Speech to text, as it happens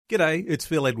G'day, it's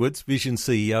Phil Edwards, Vision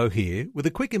CEO here, with a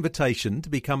quick invitation to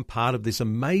become part of this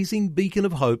amazing beacon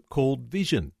of hope called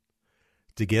Vision.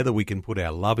 Together we can put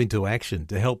our love into action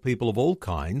to help people of all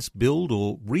kinds build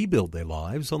or rebuild their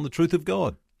lives on the truth of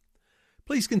God.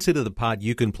 Please consider the part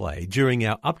you can play during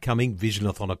our upcoming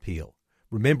Visionathon appeal,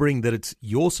 remembering that it's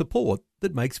your support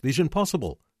that makes Vision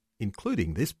possible,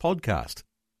 including this podcast.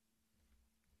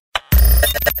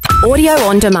 Audio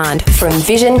on demand from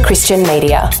Vision Christian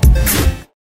Media.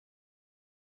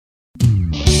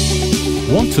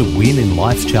 Want to win in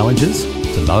life's challenges?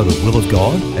 To know the will of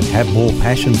God and have more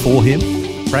passion for Him?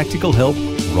 Practical help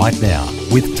right now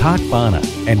with Tak Bhana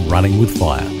and Running with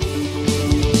Fire.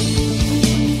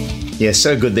 Yeah,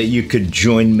 so good that you could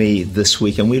join me this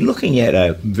week. And we're looking at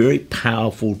a very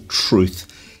powerful truth,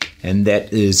 and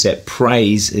that is that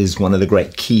praise is one of the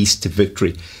great keys to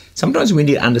victory. Sometimes we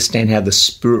need to understand how the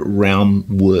spirit realm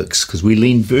works, because we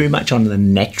lean very much on the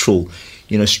natural,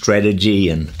 strategy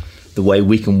and the way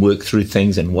we can work through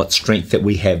things and what strength that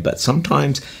we have. But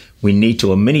sometimes we need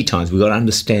to, or many times, we've got to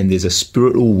understand there's a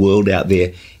spiritual world out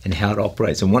there and how it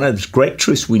operates. And one of the great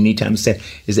truths we need to understand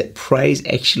is that praise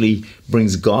actually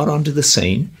brings God onto the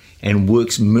scene and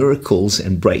works miracles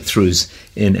and breakthroughs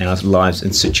in our lives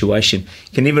and situation.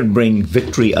 It can even bring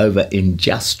victory over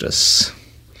injustice.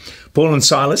 Paul and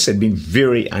Silas had been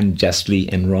very unjustly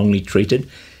and wrongly treated,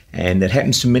 and it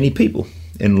happens to many people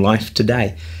in life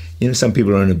today. Some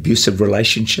people are in abusive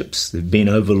relationships. They've been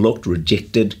overlooked,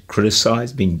 rejected,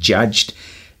 criticized, been judged.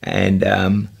 And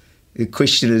the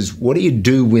question is, what do you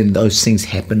do when those things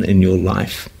happen in your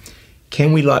life?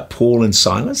 Can we, like Paul and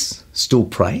Silas, still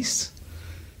praise?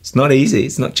 It's not easy.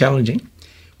 It's not challenging.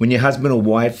 When your husband or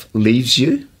wife leaves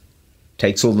you,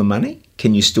 takes all the money,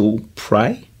 can you still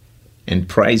pray and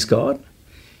praise God?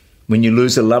 When you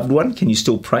lose a loved one, can you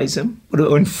still praise Him? What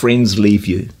about when friends leave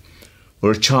you? Or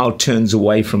a child turns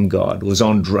away from God, or is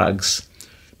on drugs?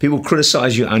 People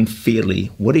criticize you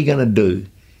unfairly. What are you going to do?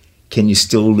 Can you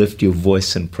still lift your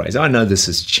voice and praise? I know this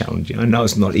is challenging. I know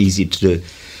it's not easy to do.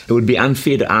 It would be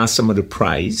unfair to ask someone to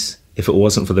praise if it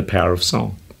wasn't for the power of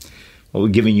song. What we're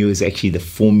giving you is actually the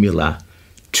formula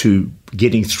to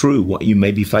getting through what you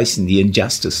may be facing, the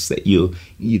injustice that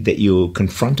you're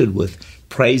confronted with.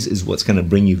 Praise is what's going to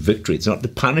bring you victory. It's not to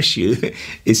punish you,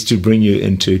 it's to bring you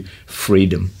into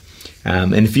freedom.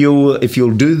 And if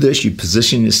you'll do this, you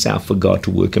position yourself for God to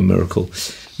work a miracle.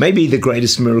 Maybe the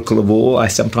greatest miracle of all, I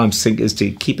sometimes think, is to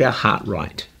keep our heart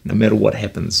right, no matter what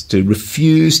happens, to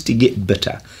refuse to get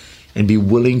bitter and be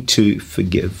willing to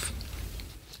forgive.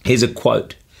 Here's a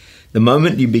quote: "The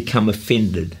moment you become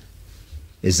offended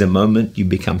is the moment you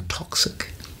become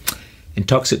toxic." And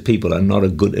toxic people are not a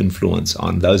good influence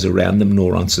on those around them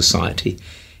nor on society.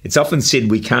 It's often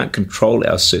said we can't control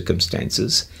our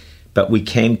circumstances, but we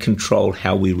can control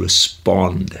how we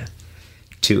respond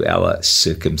to our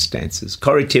circumstances.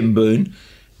 Corrie ten Boom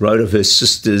wrote of her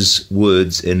sister's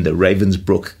words in the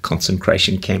Ravensbrück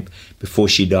concentration camp before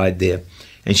she died there.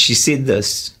 And she said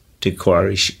this to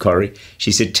Corrie.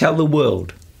 She said, "Tell the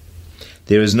world,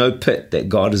 there is no pit that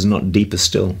God is not deeper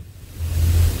still.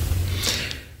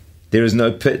 There is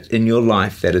no pit in your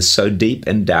life that is so deep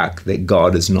and dark that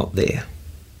God is not there."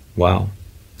 Wow,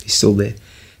 He's still there.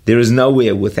 There is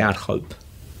nowhere without hope.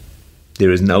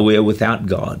 There is nowhere without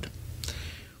God.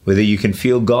 Whether you can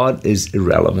feel God is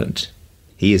irrelevant.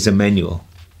 He is Emmanuel,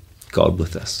 God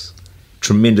with us.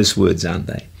 Tremendous words, aren't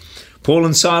they? Paul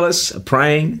and Silas are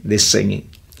praying, they're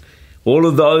singing. All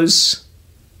of those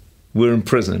were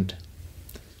imprisoned.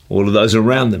 All of those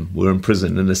around them were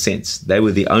imprisoned in a sense. They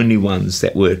were the only ones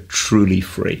that were truly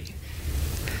free.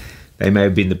 They may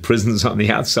have been the prisoners on the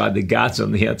outside, the guards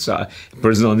on the outside,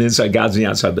 prison on the inside, guards on the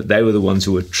outside, but they were the ones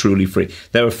who were truly free.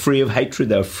 They were free of hatred,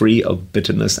 they were free of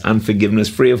bitterness, unforgiveness,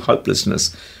 free of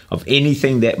hopelessness, of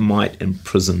anything that might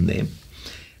imprison them.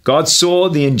 God saw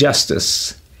the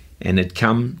injustice and had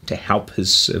come to help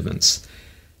His servants.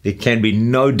 There can be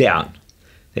no doubt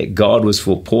that God was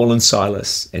for Paul and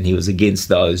Silas, and He was against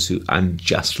those who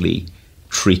unjustly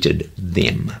treated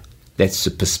them. That's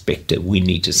the perspective we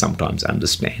need to sometimes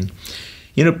understand.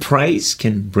 Praise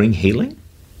can bring healing.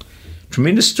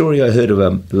 Tremendous story I heard of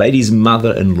a lady's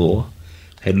mother-in-law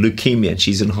had leukemia and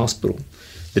she's in hospital.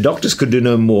 The doctors could do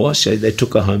no more, so they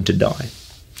took her home to die.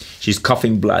 She's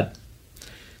coughing blood.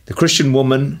 The Christian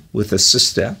woman with a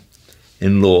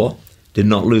sister-in-law did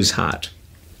not lose heart.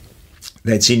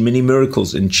 They'd seen many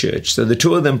miracles in church, so the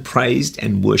two of them praised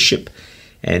and worshiped,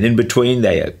 and in between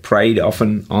they prayed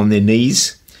often on their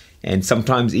knees, and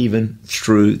sometimes even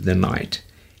through the night,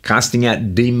 casting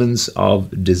out demons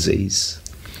of disease.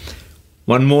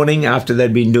 One morning, after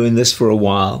they'd been doing this for a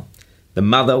while, the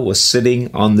mother was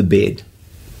sitting on the bed,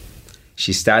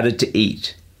 She started to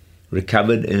eat,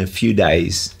 recovered in a few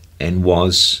days, and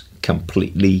was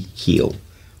completely healed.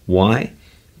 Why?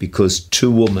 Because 2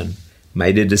 women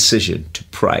made a decision to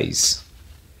praise,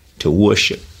 to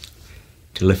worship,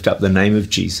 to lift up the name of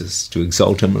Jesus, to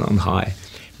exalt him on high.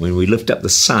 When we lift up the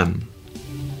Son,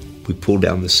 we pull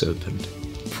down the serpent.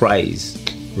 Praise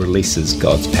releases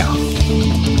God's power.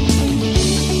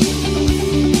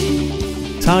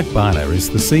 Tak Bhana is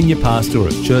the Senior Pastor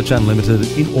of Church Unlimited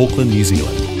in Auckland, New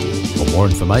Zealand. For more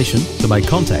information, to make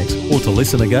contact or to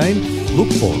listen again, look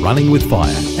for Running with Fire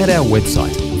at our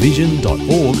website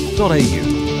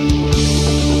vision.org.au.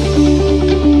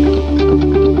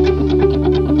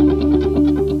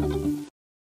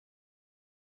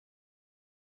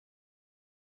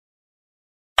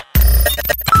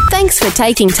 Thanks for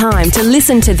taking time to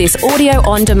listen to this audio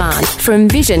on demand from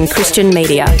Vision Christian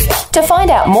Media. To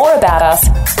find out more about us,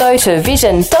 go to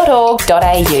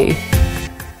vision.org.au.